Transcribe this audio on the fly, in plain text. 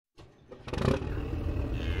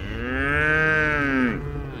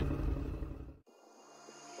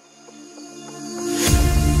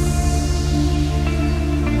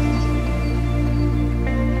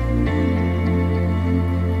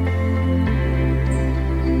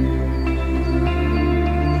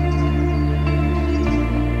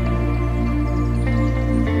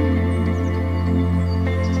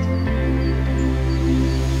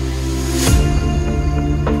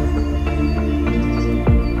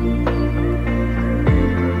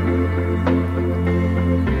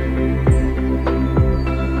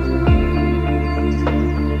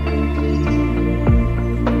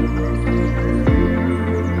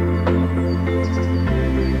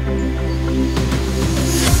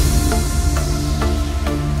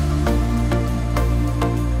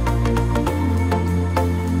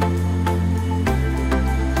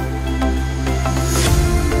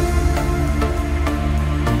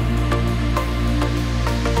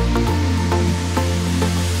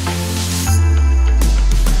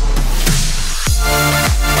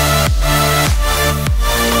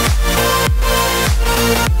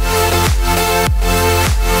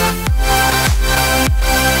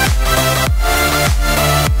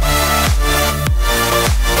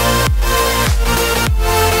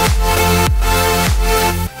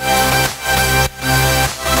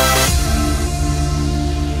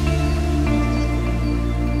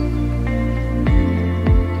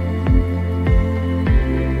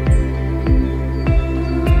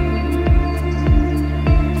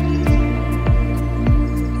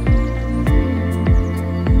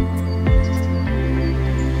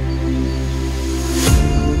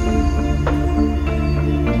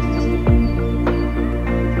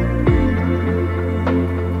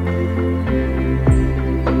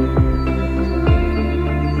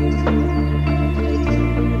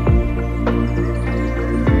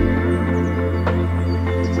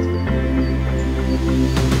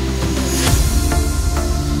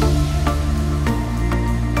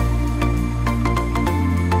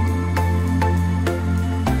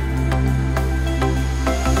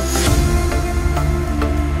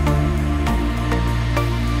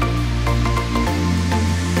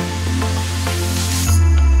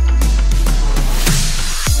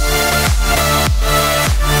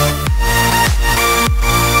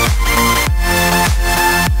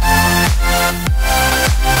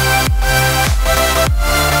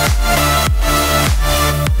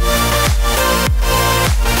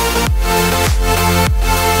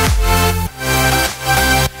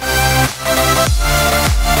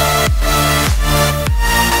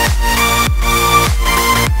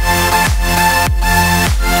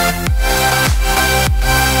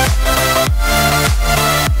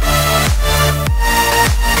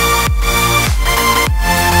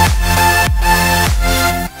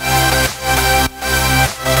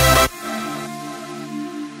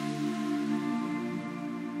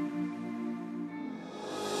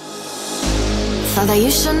Thought that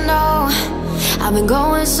you should know I've been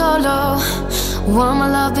going solo. Want my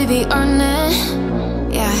love, baby, earn it.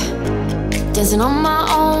 Yeah, dancing on my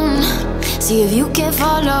own. See if you can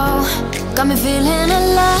follow. Got me feeling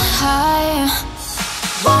alive.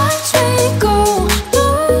 Watch me go,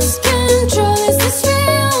 lose control. Is this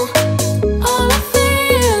real? All I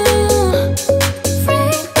feel.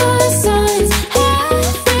 Break the signs.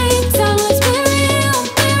 Every time, let's be real,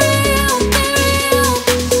 be real, be real.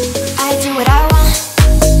 I do what I want.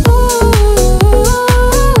 Ooh,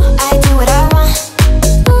 I do what I want.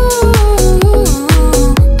 Ooh,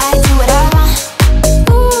 I do what I want.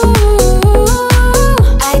 Ooh,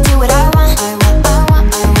 I do what I want. I want, I want,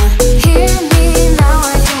 I want. Hear me now,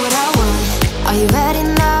 I do what I want. Are you ready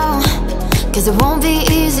now? 'Cause it won't be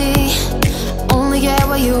easy. Only get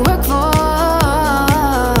what you work for.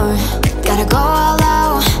 Gotta go all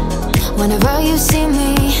out whenever you see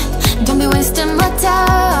me. Don't be wasting my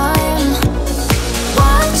time.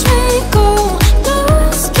 Watch me go,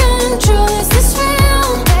 lose control. Is this real?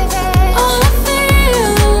 All I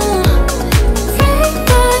feel. Break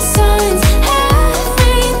the signs.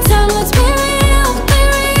 Every time, let's be real, be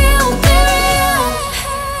real, be real.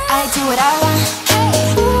 I do what I want.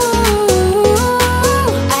 Ooh,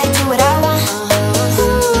 I do what I want.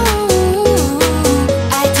 Ooh,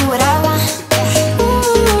 I do what I want.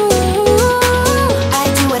 Ooh, I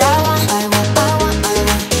do what I want. I want, I want, I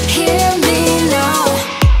want. Hear me now.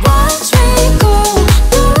 Watch me go,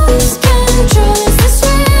 lose control. Is this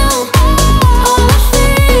real? All I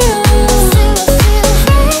feel.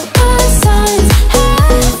 Break the signs.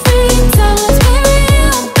 Every time, let's be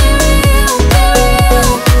real, be real, be real.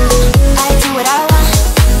 I do what I want.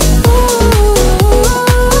 Ooh,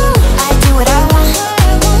 I do what I want.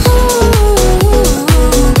 Ooh,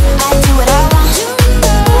 I do what I want.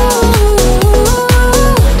 Ooh,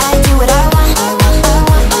 I do what I want. I want, I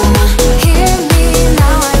want, I want. Hear me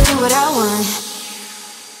now, I do what I want.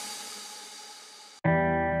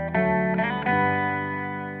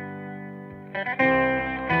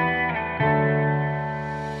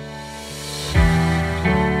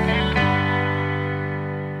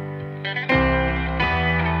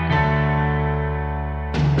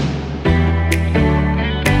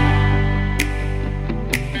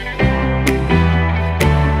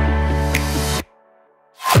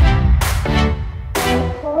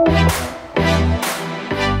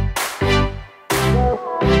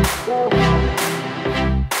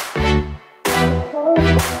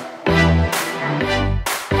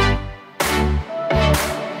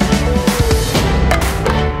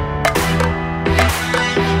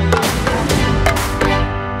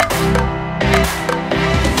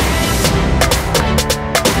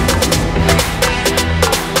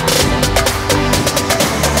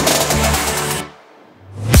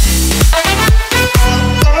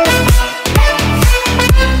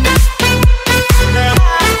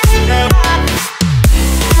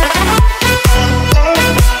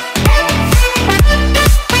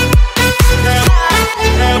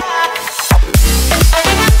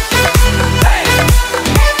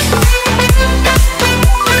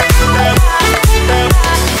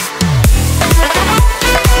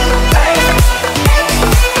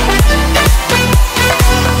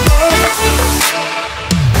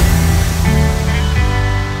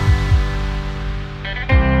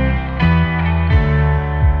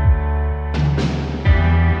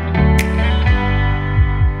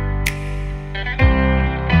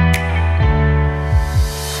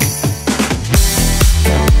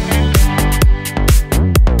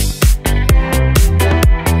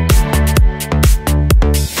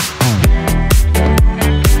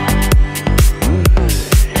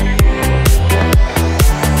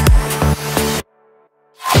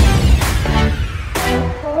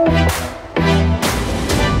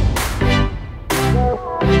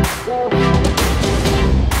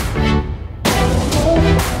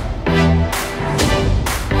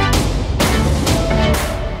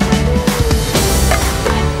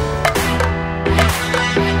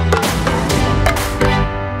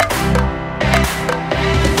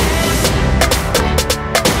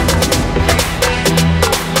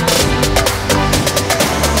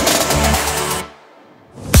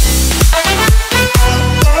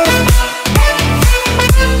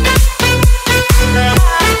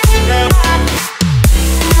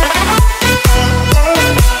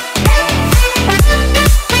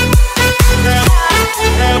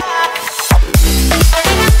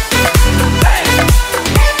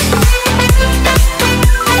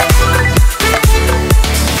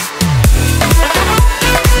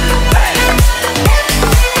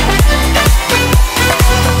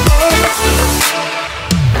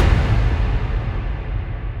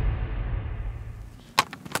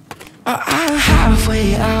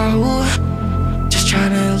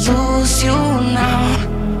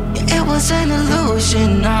 was an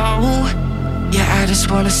illusion, no. Yeah, I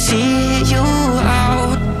just wanna see you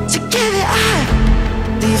out. So give it up.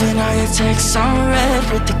 Leaving all your texts on red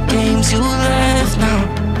with the games you left now.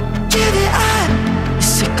 Give it up. You're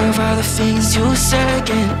sick of all the things you said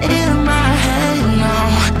getting in my head now.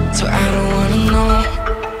 So I don't wanna know.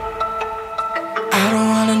 I don't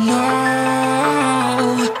wanna know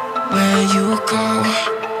where you go.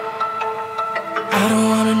 I don't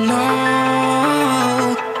wanna know.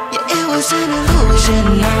 Yeah, it was an illusion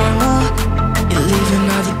now. You're leaving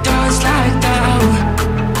all the doors locked out.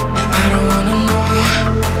 And I don't wanna know.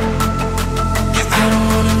 Yeah, I don't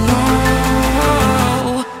wanna know.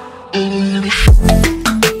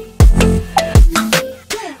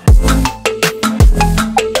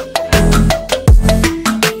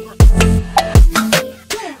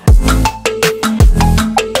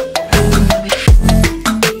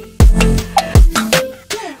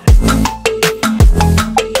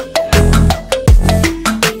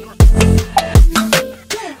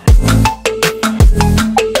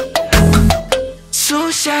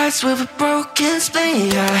 With a broken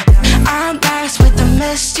spleen, yeah. I'm back with the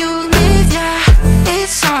mess you leave, yeah.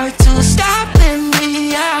 It's hard to stop and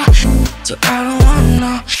breathe, yeah. So I don't wanna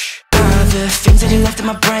know all the things that you left in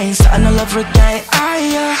my brain, starting all over again.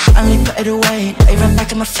 Yeah, I only put it away, now you run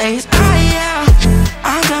back in my face. Yeah,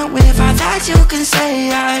 I'm done with all that you can say,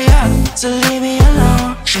 yeah. So leave me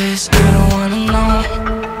alone, 'cause I don't wanna know.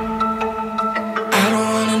 I don't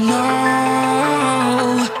wanna know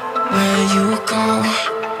where you go.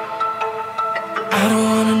 I don't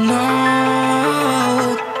wanna know.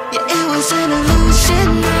 Yeah, it was an illusion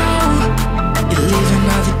now. You're leaving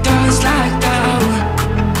all the doors locked out.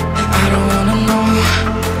 And I don't wanna know.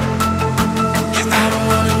 Yeah, I don't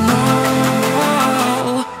wanna know.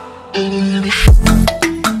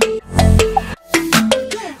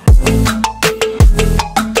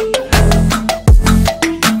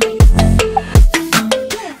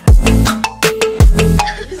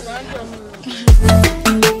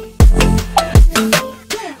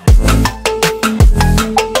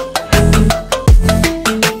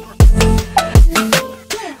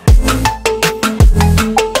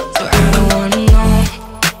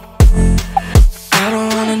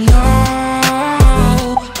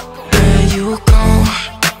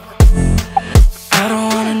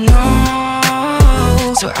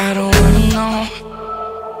 So I don't wanna know.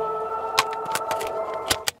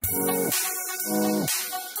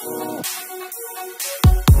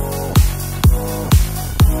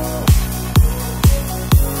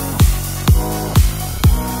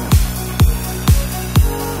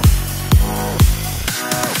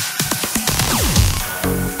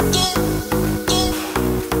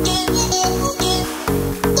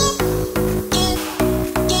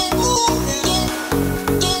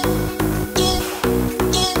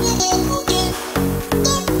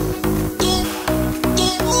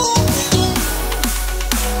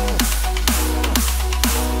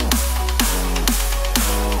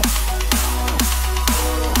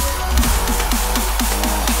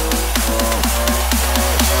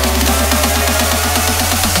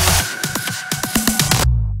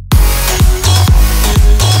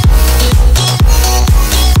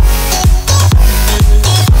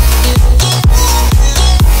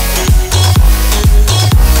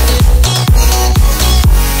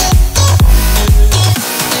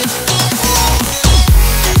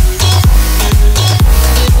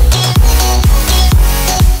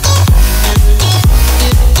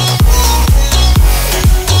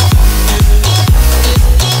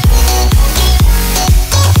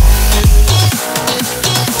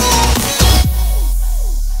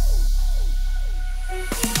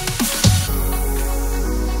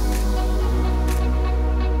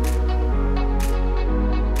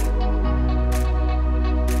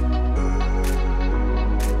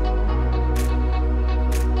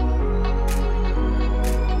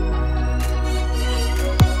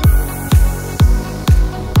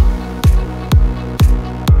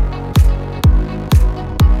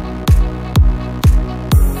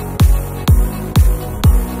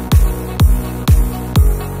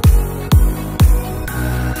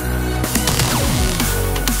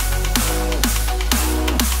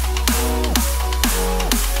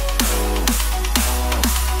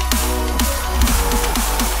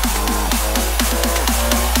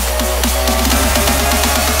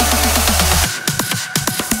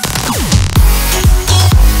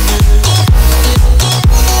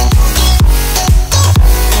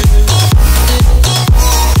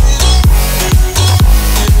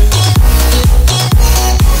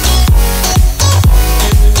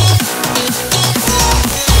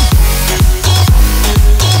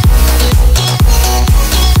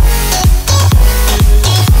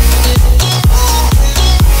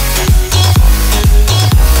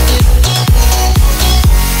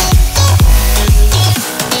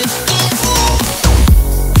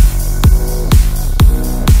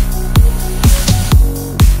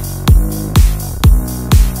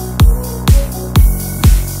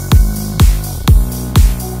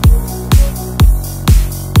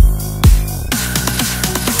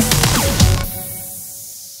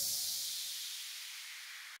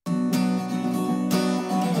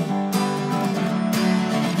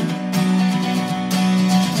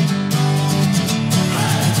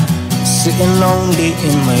 Sitting lonely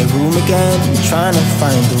in my room again, trying to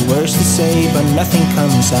find the words to say, but nothing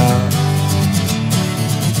comes out.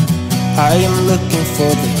 I am looking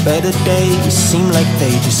for the better days, seem like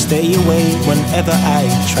they just stay away whenever I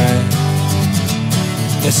try.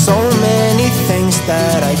 There's so many things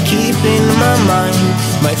that I keep in my mind.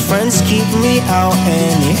 My friends keep me out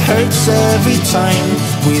and it hurts every time.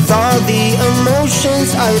 With all the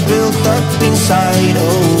emotions I built up inside,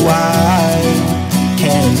 oh why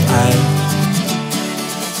can't I?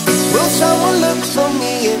 Will someone look for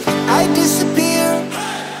me if I disappear?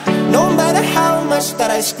 No matter how much that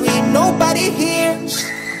I scream, nobody hears.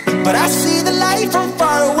 But I see the light from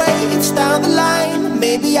far away, it's down the line.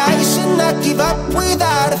 Maybe I should not give up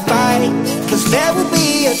without a fight, 'cause there will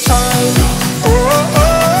be a time. Oh,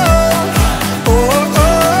 oh, oh, oh,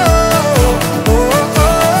 oh, oh,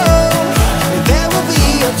 oh. There will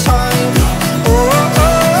be a time. Oh,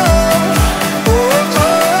 oh, oh, oh,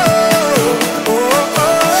 oh, oh,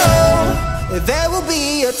 oh. There will be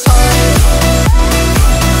a time.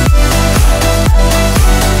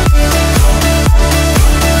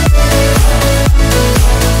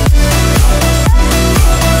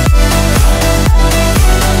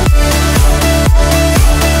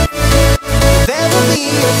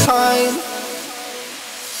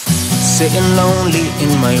 Sitting lonely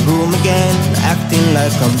in my room again, acting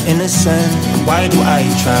like I'm innocent. Why do I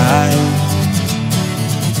try?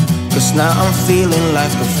 'Cause now I'm feeling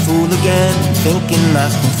like a fool again, thinking I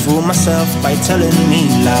can fool myself by telling me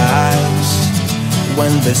lies.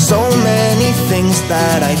 When there's so many things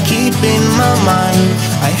that I keep in my mind,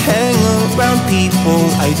 I hang around people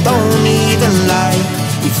I don't even like.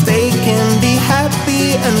 If they can be happy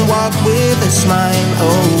and walk with a smile,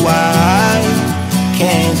 oh why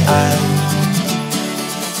can't I?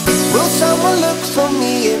 Will someone look for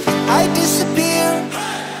me if I disappear?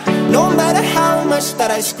 No matter how much that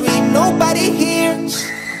I scream, nobody hears.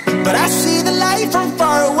 But I see the light from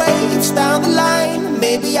far away, it's down the line.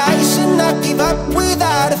 Maybe I should not give up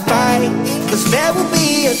without a fight, 'cause there will be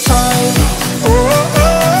a time. Oh,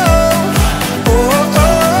 oh, oh, oh,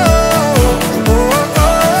 oh, oh,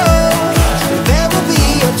 oh. There will be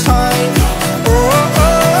a time. Oh,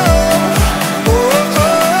 oh, oh,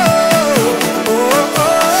 oh, oh,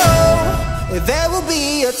 oh. There will be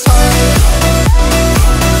a time.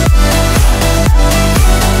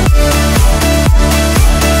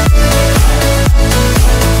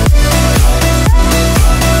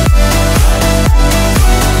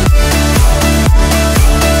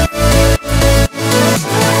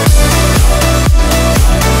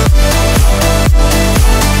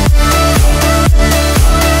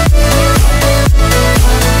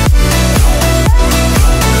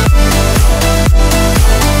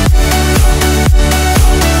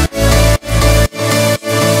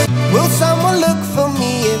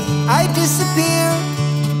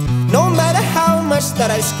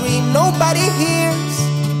 That I scream, nobody hears.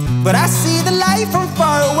 But I see the light from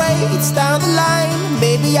far away, it's down the line.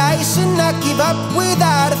 Maybe I should not give up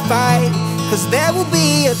without a fight, 'cause there will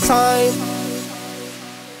be a time.